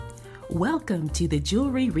Welcome to the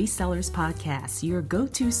Jewelry Resellers Podcast, your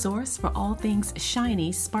go-to source for all things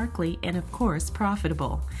shiny, sparkly, and of course,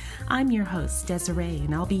 profitable. I'm your host, Desiree,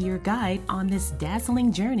 and I'll be your guide on this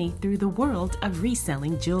dazzling journey through the world of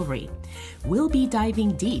reselling jewelry. We'll be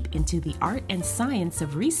diving deep into the art and science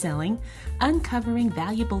of reselling, uncovering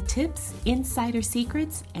valuable tips, insider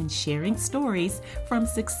secrets, and sharing stories from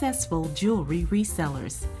successful jewelry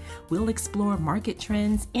resellers. We'll explore market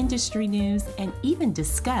trends, industry news, and even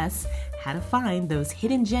discuss how to find those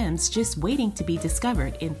hidden gems just waiting to be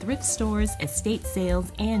discovered in thrift stores, estate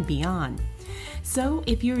sales, and beyond. So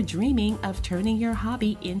if you're dreaming of turning your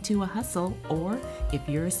hobby into a hustle, or if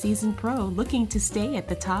you're a seasoned pro looking to stay at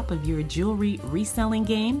the top of your jewelry reselling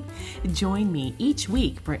game, join me each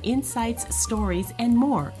week for insights, stories, and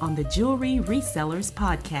more on the Jewelry Resellers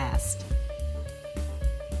Podcast.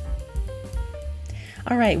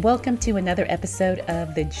 All right, welcome to another episode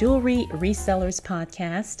of the Jewelry Resellers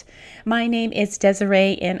Podcast. My name is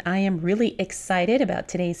Desiree, and I am really excited about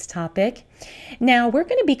today's topic. Now, we're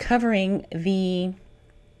going to be covering the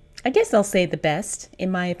best, in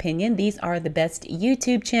my opinion. These are the best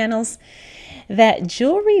YouTube channels that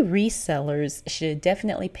jewelry resellers should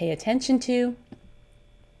definitely pay attention to.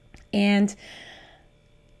 And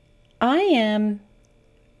I am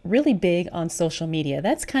really big on social media.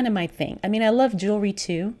 That's kind of my thing. I mean, I love jewelry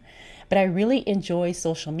too, but I really enjoy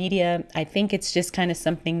social media. I think it's just kind of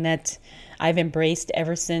something that I've embraced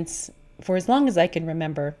ever since, for as long as I can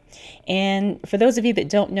remember. And for those of you that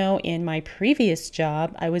don't know, in my previous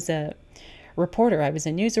job, I was a reporter. I was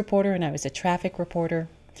a news reporter and I was a traffic reporter.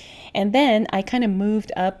 And then I kind of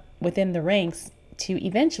moved up within the ranks to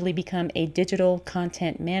eventually become a digital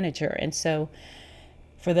content manager. And so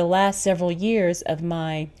for the last several years of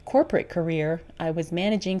my corporate career, I was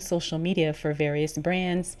managing social media for various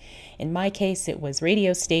brands. In my case, it was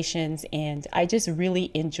radio stations, and I just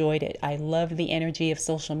really enjoyed it. I love the energy of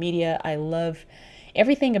social media. I love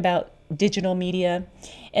everything about digital media.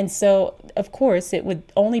 And so, of course, it would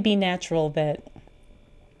only be natural that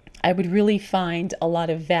I would really find a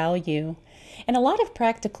lot of value and a lot of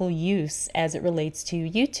practical use as it relates to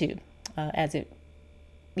YouTube,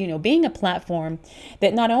 being a platform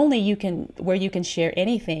that not only where you can share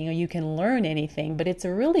anything or you can learn anything, but it's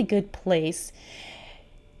a really good place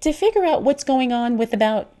to figure out what's going on with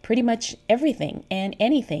about pretty much everything and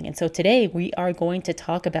anything. And so today we are going to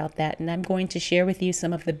talk about that, and I'm going to share with you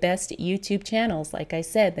some of the best YouTube channels, like I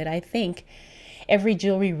said, that I think every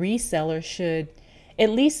jewelry reseller should at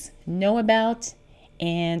least know about.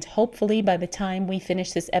 And hopefully by the time we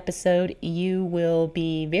finish this episode, you will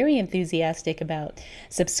be very enthusiastic about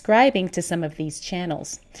subscribing to some of these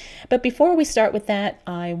channels. But before we start with that,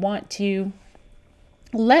 I want to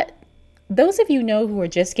let those of you know who are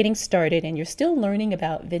just getting started and you're still learning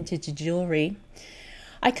about vintage jewelry,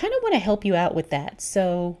 I kind of want to help you out with that.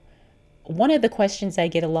 So one of the questions I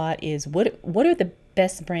get a lot is, what are the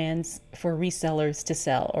best brands for resellers to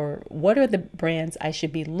sell? Or what are the brands I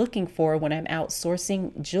should be looking for when I'm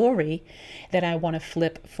outsourcing jewelry that I want to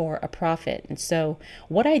flip for a profit? And so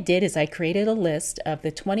what I did is I created a list of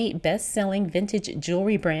the 20 best-selling vintage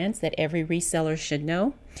jewelry brands that every reseller should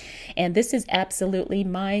know. And this is absolutely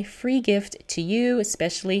my free gift to you,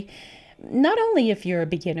 especially not only if you're a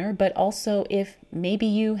beginner, but also if maybe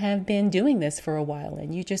you have been doing this for a while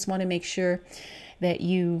and you just want to make sure that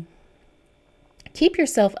you keep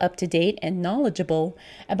yourself up to date and knowledgeable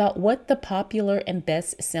about what the popular and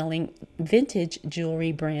best-selling vintage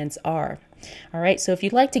jewelry brands are. All right, so if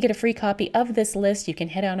you'd like to get a free copy of this list, you can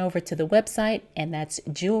head on over to the website, and that's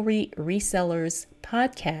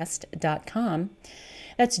jewelryresellerspodcast.com.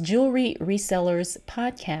 That's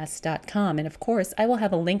jewelryresellerspodcast.com. And of course, I will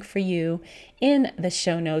have a link for you in the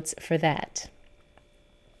show notes for that.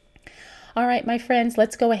 All right, my friends,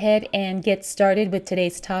 let's go ahead and get started with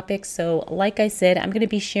today's topic. So like I said, I'm going to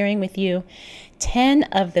be sharing with you 10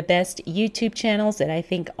 of the best YouTube channels that I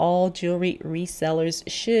think all jewelry resellers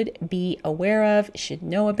should be aware of, should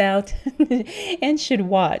know about, and should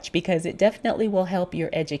watch, because it definitely will help your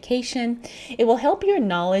education. It will help your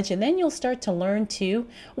knowledge, and then you'll start to learn too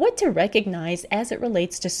what to recognize as it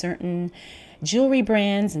relates to certain jewelry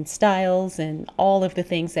brands and styles and all of the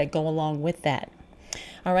things that go along with that.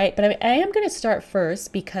 All right, but I am going to start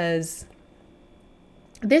first because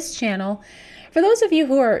this channel, for those of you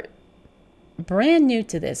who are brand new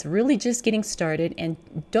to this, really just getting started and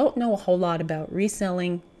don't know a whole lot about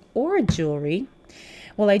reselling or jewelry,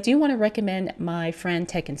 well, I do want to recommend my friend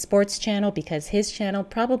Tech and Sports channel, because his channel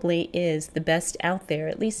probably is the best out there,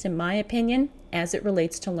 at least in my opinion, as it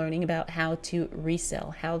relates to learning about how to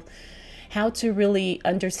resell, how to really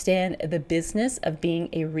understand the business of being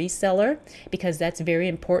a reseller, because that's very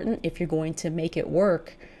important if you're going to make it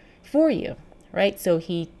work for you, right? So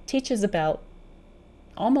he teaches about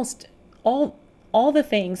almost all the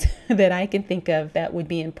things that I can think of that would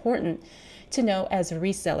be important to know as a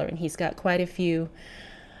reseller. And he's got quite a few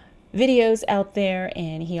videos out there,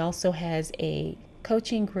 and he also has a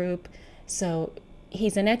coaching group. So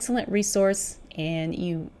he's an excellent resource, and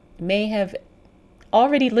you may have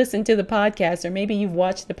already listened to the podcast, or maybe you've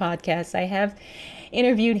watched the podcast. I have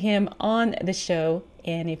interviewed him on the show,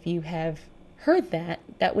 and if you have heard that,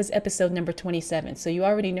 that was episode number 27. So you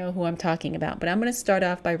already know who I'm talking about, but I'm going to start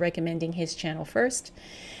off by recommending his channel first.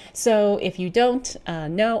 So if you don't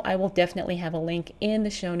know, I will definitely have a link in the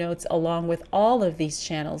show notes along with all of these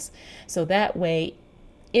channels. So that way,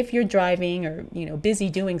 if you're driving or busy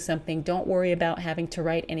doing something, don't worry about having to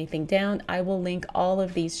write anything down. I will link all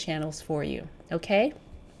of these channels for you. Okay?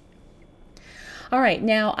 All right,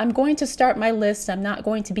 now I'm going to start my list. I'm not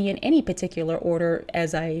going to be in any particular order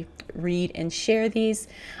as I read and share these.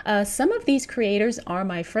 Some of these creators are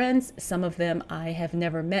my friends. Some of them I have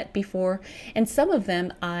never met before, and some of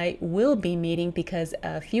them I will be meeting because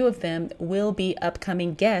a few of them will be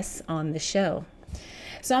upcoming guests on the show.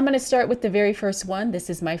 So I'm going to start with the very first one. This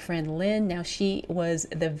is my friend Lynn. Now, she was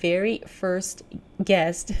the very first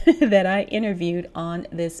guest that I interviewed on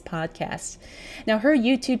this podcast. Now, her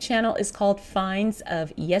YouTube channel is called Finds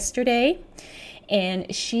of Yesterday,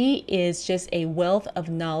 and she is just a wealth of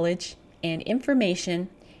knowledge and information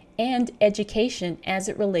and education as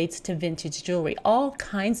it relates to vintage jewelry, all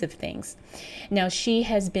kinds of things. Now, she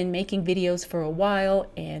has been making videos for a while,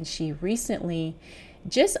 and she recently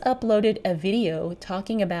just uploaded a video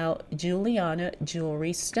talking about Juliana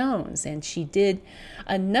jewelry stones, and she did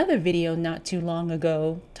another video not too long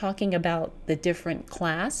ago talking about the different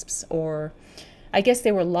clasps, or I guess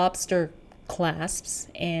they were lobster clasps,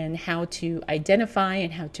 and how to identify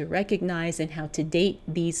and how to recognize and how to date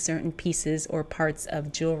these certain pieces or parts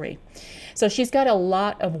of jewelry. So she's got a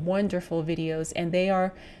lot of wonderful videos, and they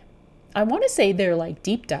are, I want to say they're like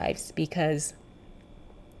deep dives, because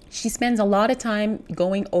she spends a lot of time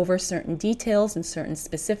going over certain details and certain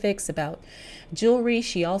specifics about jewelry.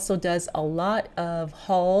 She also does a lot of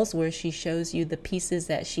hauls where she shows you the pieces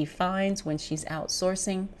that she finds when she's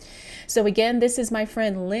outsourcing. So again, this is my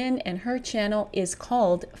friend Lynn, and her channel is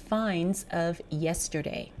called Finds of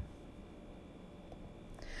Yesterday.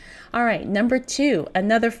 All right, number 2,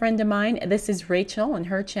 another friend of mine. This is Rachel, and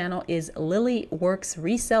her channel is Lily Works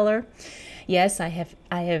Reseller. Yes, I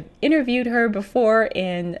have interviewed her before,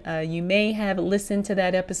 and you may have listened to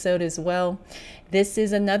that episode as well. This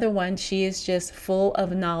is another one. She is just full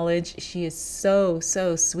of knowledge. She is so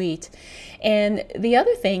sweet. And the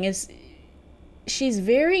other thing is, she's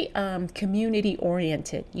very community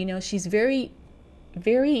oriented. She's very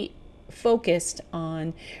focused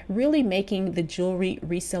on really making the jewelry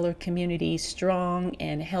reseller community strong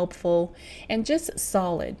and helpful and just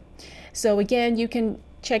solid. So again, you can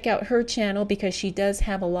check out her channel because she does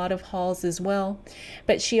have a lot of hauls as well,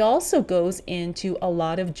 but she also goes into a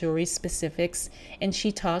lot of jewelry specifics, and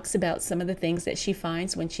she talks about some of the things that she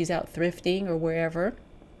finds when she's out thrifting or wherever.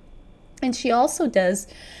 And she also does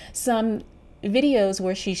some videos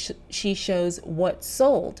where she shows what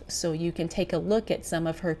sold, so you can take a look at some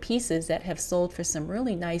of her pieces that have sold for some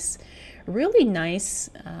really nice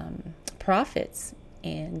profits.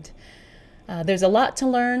 And there's a lot to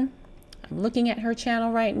learn. I'm looking at her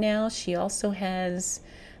channel right now. She also has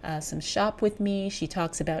some Shop With Me. She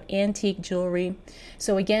talks about antique jewelry.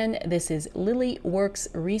 So again, this is Lily Works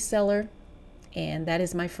Reseller, and that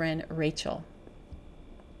is my friend Rachel.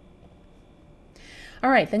 All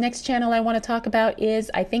right, the next channel I want to talk about is,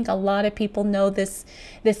 I think a lot of people know this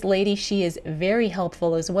lady. She is very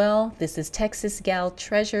helpful as well. This is Texas Gal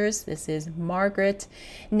Treasures. This is Margaret.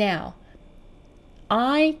 Now,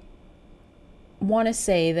 I want to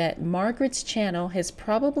say that Margaret's channel was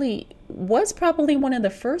probably one of the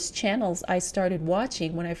first channels I started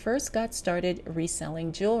watching when I first got started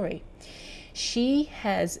reselling jewelry. She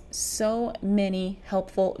has so many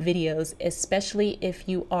helpful videos, especially if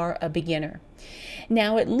you are a beginner.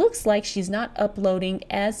 Now, it looks like she's not uploading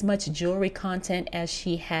as much jewelry content as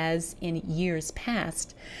she has in years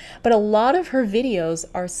past, but a lot of her videos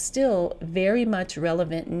are still very much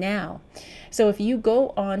relevant now. So if you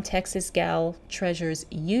go on Texas Gal Treasures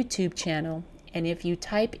YouTube channel, and if you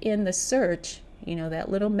type in the search,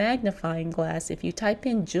 that little magnifying glass, if you type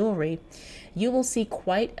in jewelry, you will see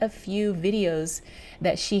quite a few videos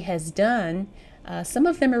that she has done Some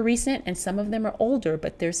of them are recent and some of them are older,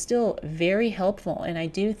 but they're still very helpful. And I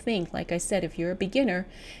do think, like I said, if you're a beginner,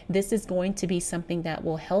 this is going to be something that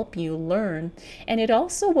will help you learn. And it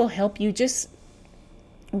also will help you just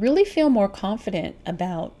really feel more confident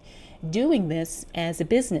about doing this as a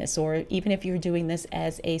business, or even if you're doing this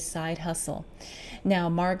as a side hustle. Now,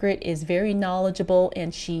 Margaret is very knowledgeable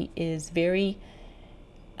and she is very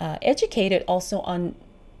educated also on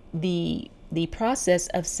the process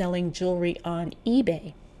of selling jewelry on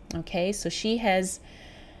eBay. Okay, so she has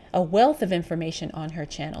a wealth of information on her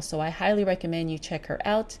channel. So I highly recommend you check her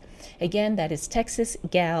out. Again, that is Texas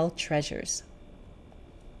Gal Treasures.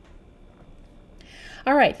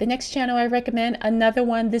 All right, the next channel I recommend, another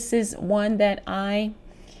one. This is one that I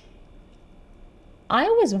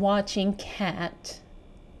was watching Kat.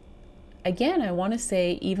 Again, I want to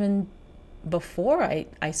say even before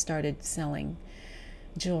I started selling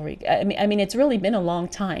jewelry. I mean, it's really been a long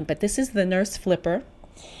time, but this is the Nurse Flipper.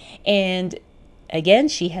 And again,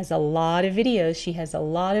 she has a lot of videos. She has a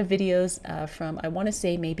lot of videos from, I want to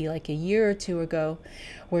say maybe like a year or two ago,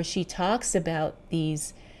 where she talks about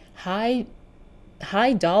these high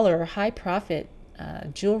dollar, high profit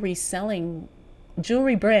jewelry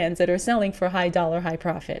brands that are selling for high dollar, high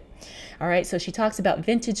profit. All right, so she talks about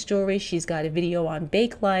vintage jewelry. She's got a video on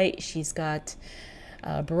Bakelite. She's got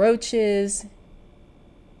brooches.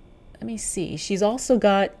 Let me see. She's also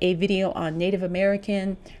got a video on Native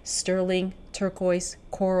American, sterling, turquoise,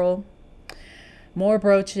 coral, more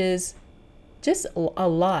brooches, just a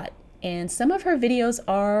lot. And some of her videos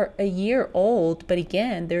are a year old, but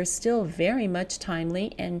again, they're still very much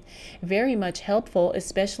timely and very much helpful,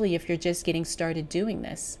 especially if you're just getting started doing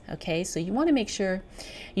this. Okay, so you want to make sure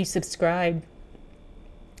you subscribe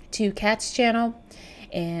to Kat's channel,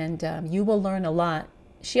 and you will learn a lot.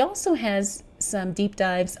 She also has some deep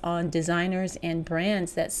dives on designers and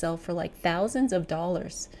brands that sell for like thousands of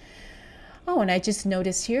dollars. Oh, and I just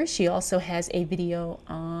noticed here she also has a video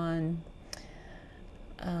on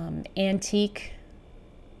antique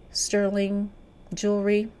sterling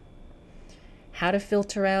jewelry, how to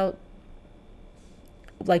filter out,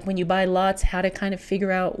 like when you buy lots, how to kind of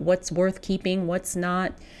figure out what's worth keeping, what's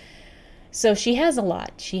not. So she has a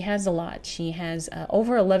lot. She has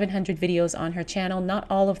over 1,100 videos on her channel. Not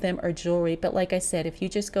all of them are jewelry, but like I said, if you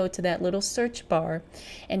just go to that little search bar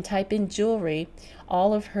and type in jewelry,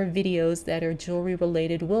 all of her videos that are jewelry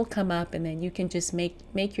related will come up, and then you can just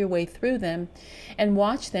make your way through them and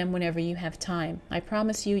watch them whenever you have time. I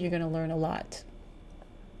promise you, you're going to learn a lot.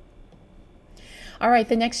 All right,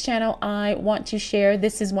 the next channel I want to share,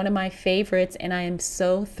 this is one of my favorites, and I am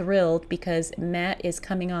so thrilled because Matt is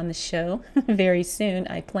coming on the show very soon.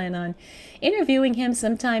 I plan on interviewing him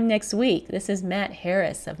sometime next week. This is Matt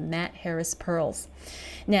Harris of Matt Harris Pearls.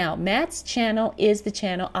 Now, Matt's channel is the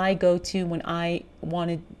channel I go to when I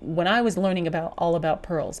was learning all about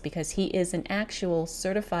pearls, because he is an actual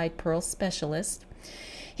certified pearl specialist.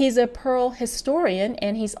 He's a pearl historian,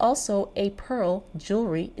 and he's also a pearl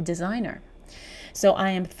jewelry designer. So I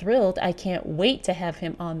am thrilled. I can't wait to have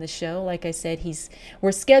him on the show. Like I said,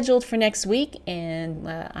 we're scheduled for next week, and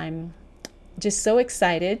I'm just so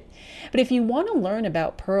excited. But if you want to learn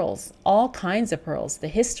about pearls, all kinds of pearls, the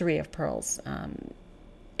history of pearls,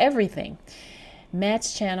 everything,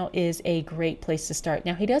 Matt's channel is a great place to start.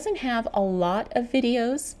 Now, he doesn't have a lot of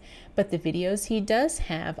videos, but the videos he does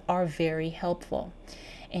have are very helpful.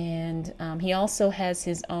 And he also has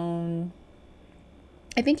his own,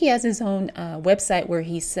 I think he has his own website where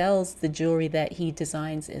he sells the jewelry that he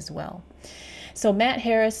designs as well. So Matt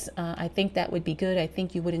Harris, I think that would be good. I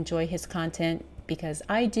think you would enjoy his content, because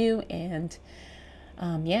I do. And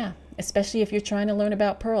yeah, especially if you're trying to learn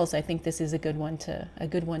about pearls, I think this is a good one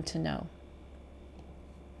to know.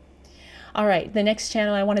 All right, the next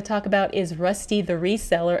channel I want to talk about is Rusty the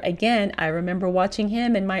Reseller. Again, I remember watching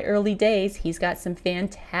him in my early days. He's got some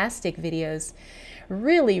fantastic videos,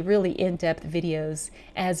 really in-depth videos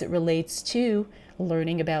as it relates to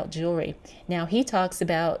learning about jewelry. Now, he talks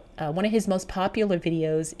about one of his most popular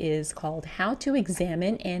videos is called How to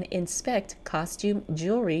Examine and Inspect Costume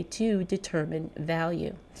Jewelry to Determine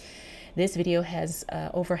Value. This video has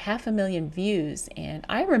over 500,000 views, and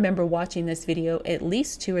I remember watching this video at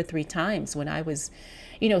least 2 or 3 times when I was,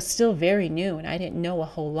 still very new and I didn't know a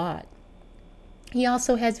whole lot. He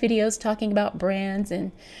also has videos talking about brands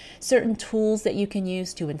and certain tools that you can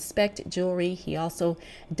use to inspect jewelry. He also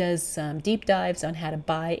does some deep dives on how to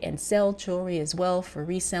buy and sell jewelry as well for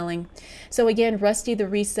reselling. So again, Rusty the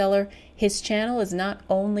Reseller, his channel is not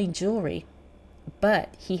only jewelry,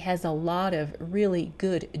 but he has a lot of really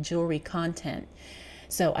good jewelry content.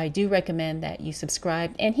 So I do recommend that you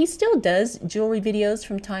subscribe. And he still does jewelry videos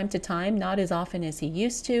from time to time, not as often as he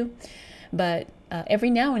used to, but every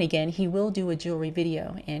now and again he will do a jewelry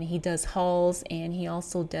video, and he does hauls, and he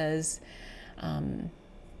also does,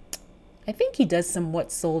 I think he does some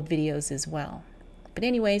what sold videos as well. But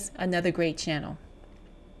anyways, another great channel.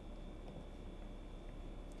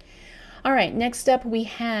 All right, next up we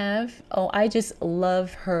have, oh, I just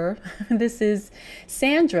love her. This is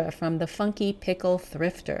Sandra from the Funky Pickle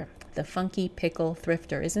Thrifter. The Funky Pickle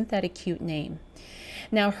Thrifter. Isn't that a cute name?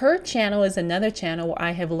 Now, her channel is another channel where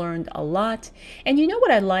I have learned a lot. And you know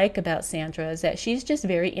what I like about Sandra is that she's just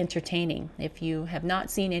very entertaining. If you have not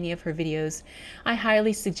seen any of her videos, I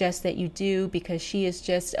highly suggest that you do, because she is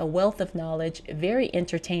just a wealth of knowledge, very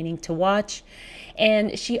entertaining to watch.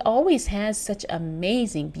 And she always has such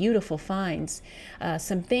amazing, beautiful finds,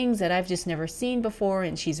 some things that I've just never seen before.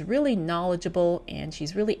 And she's really knowledgeable, and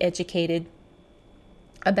she's really educated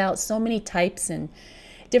about so many types and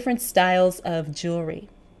different styles of jewelry.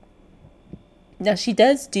 Now, she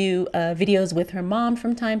does do videos with her mom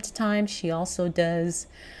from time to time. She also does,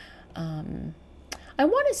 I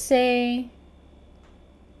want to say,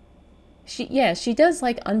 she does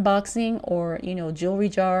like unboxing or, you know, jewelry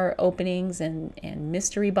jar openings and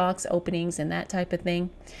mystery box openings and that type of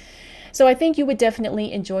thing. So I think you would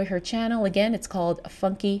definitely enjoy her channel. Again, it's called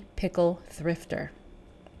Funky Pickle Thrifter.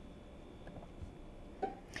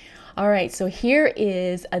 All right, so here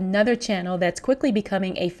is another channel that's quickly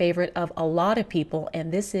becoming a favorite of a lot of people,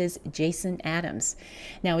 and this is Jason Adams.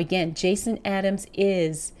 Now, again, Jason Adams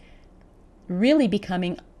is really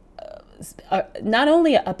becoming not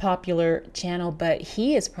only a popular channel, but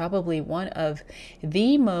he is probably one of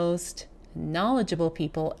the most knowledgeable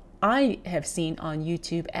people I have seen on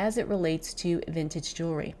YouTube as it relates to vintage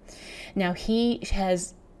jewelry. Now, he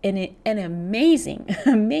has an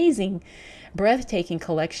amazing breathtaking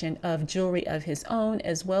collection of jewelry of his own,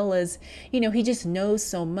 as well as, you know, he just knows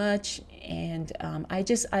so much, and I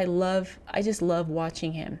just love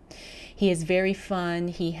watching him. He is very fun.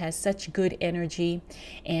 He has such good energy,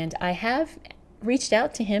 and I have reached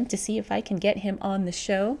out to him to see if I can get him on the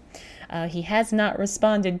show. He has not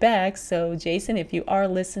responded back, so Jason, if you are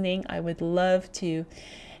listening, I would love to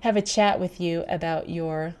have a chat with you about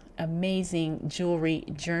your amazing jewelry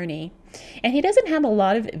journey. And he doesn't have a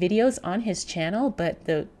lot of videos on his channel, but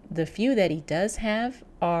the few that he does have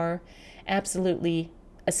are absolutely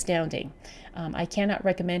astounding. I cannot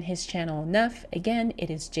recommend his channel enough. Again,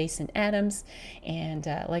 it is Jason Adams, and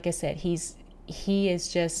like I said, he's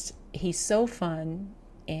so fun,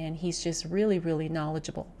 and he's just really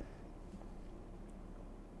knowledgeable.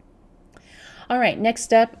 All right,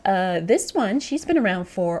 next up, this one, she's been around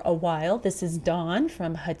for a while. This is Dawn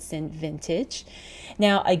from Hudson Vintage.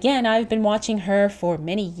 Now, again, I've been watching her for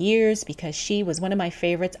many years because she was one of my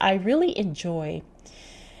favorites. I really enjoy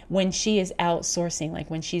when she is outsourcing, like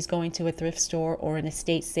when she's going to a thrift store or an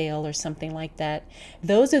estate sale or something like that.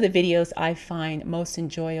 Those are the videos I find most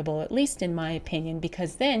enjoyable, at least in my opinion,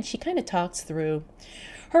 because then she kind of talks through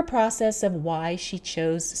her process of why she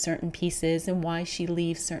chose certain pieces and why she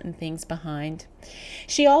leaves certain things behind.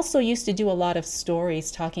 She also used to do a lot of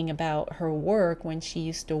stories talking about her work when she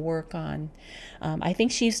used to work on, I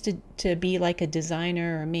think she used to be like a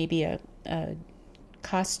designer or maybe a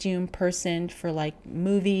costume person for like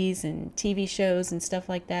movies and TV shows and stuff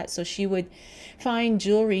like that. So she would find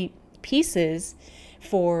jewelry pieces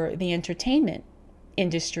for the entertainment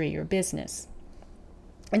industry or business.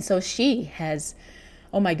 And so she has,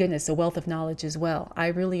 oh my goodness, a wealth of knowledge as well. I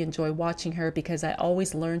really enjoy watching her because I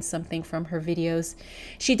always learn something from her videos.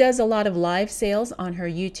 She does a lot of live sales on her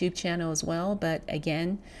YouTube channel as well, but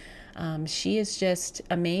again, she is just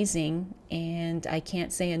amazing, and I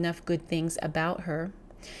can't say enough good things about her.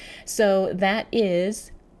 So that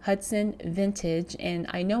is Hudson Vintage, and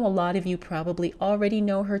I know a lot of you probably already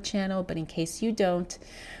know her channel, but in case you don't,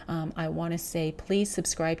 I want to say please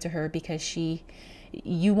subscribe to her because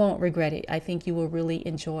you won't regret it. I think you will really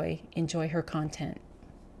enjoy her content.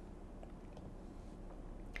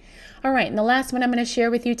 All right, and the last one I'm going to share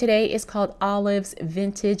with you today is called Olive's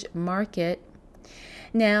Vintage Market.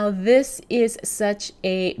 Now, this is such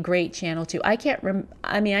a great channel too. I can't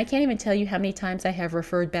even tell you how many times I have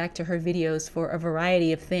referred back to her videos for a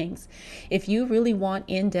variety of things. If you really want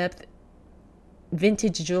in-depth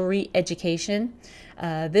vintage jewelry education,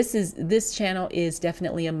 this channel is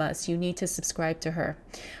definitely a must. You need to subscribe to her.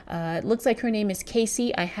 It looks like her name is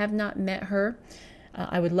Casey. I have not met her.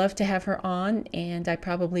 I would love to have her on, and I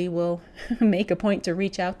probably will make a point to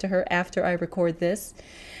reach out to her after I record this.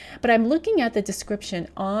 But I'm looking at the description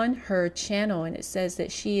on her channel, and it says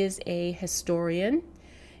that she is a historian,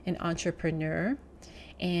 an entrepreneur,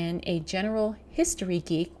 and a general history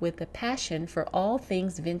geek with a passion for all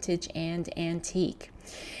things vintage and antique.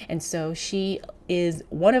 And so she is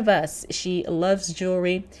one of us. She loves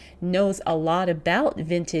jewelry, knows a lot about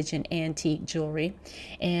vintage and antique jewelry.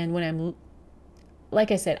 And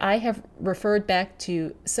like I said, I have referred back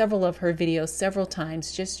to several of her videos several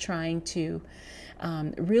times, just trying to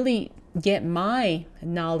really get my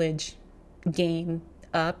knowledge game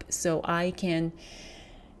up so I can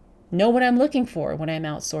know what I'm looking for when I'm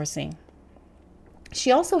outsourcing. She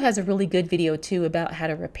also has a really good video too about how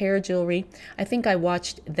to repair jewelry. I think I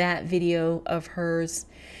watched that video of hers.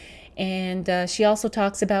 And she also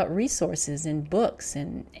talks about resources and books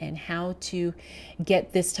and how to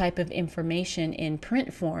get this type of information in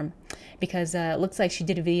print form, because it looks like she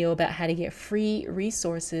did a video about how to get free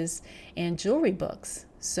resources and jewelry books.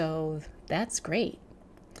 So that's great.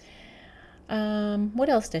 What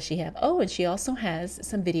else does she have? Oh, and she also has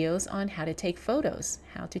some videos on how to take photos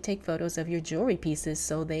of your jewelry pieces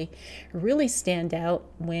so they really stand out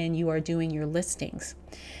when you are doing your listings.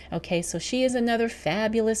 Okay, so she is another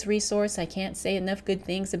fabulous resource. I can't say enough good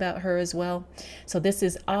things about her as well. So this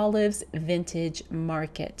is Olive's Vintage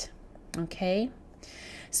Market. Okay,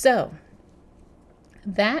 so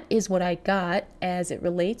that is what I got as it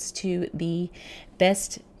relates to the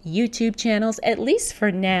best YouTube channels, at least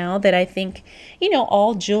for now, that I think,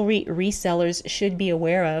 all jewelry resellers should be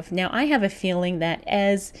aware of. Now, I have a feeling that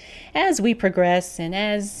as we progress and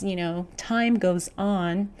as, time goes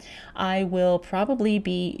on, I will probably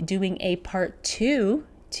be doing a part 2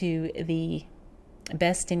 to the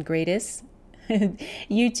best and greatest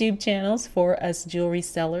YouTube channels for us jewelry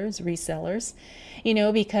resellers,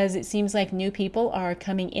 because it seems like new people are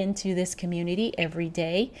coming into this community every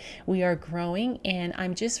day. We are growing, and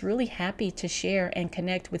I'm just really happy to share and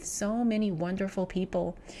connect with so many wonderful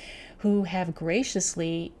people who have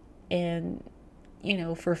graciously and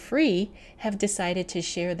for free have decided to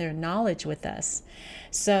share their knowledge with us.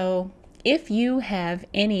 So if you have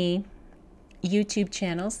any YouTube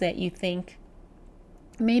channels that you think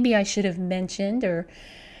maybe I should have mentioned, or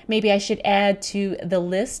maybe I should add to the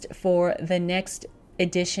list for the next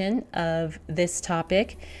edition of this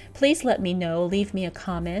topic, please let me know. Leave me a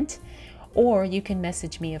comment, or you can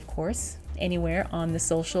message me, of course, anywhere on the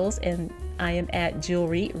socials, and I am at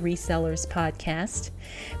Jewelry Resellers Podcast.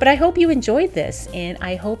 But I hope you enjoyed this, and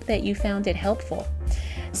I hope that you found it helpful.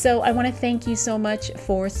 So I want to thank you so much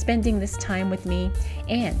for spending this time with me,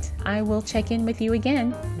 and I will check in with you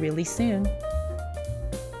again really soon.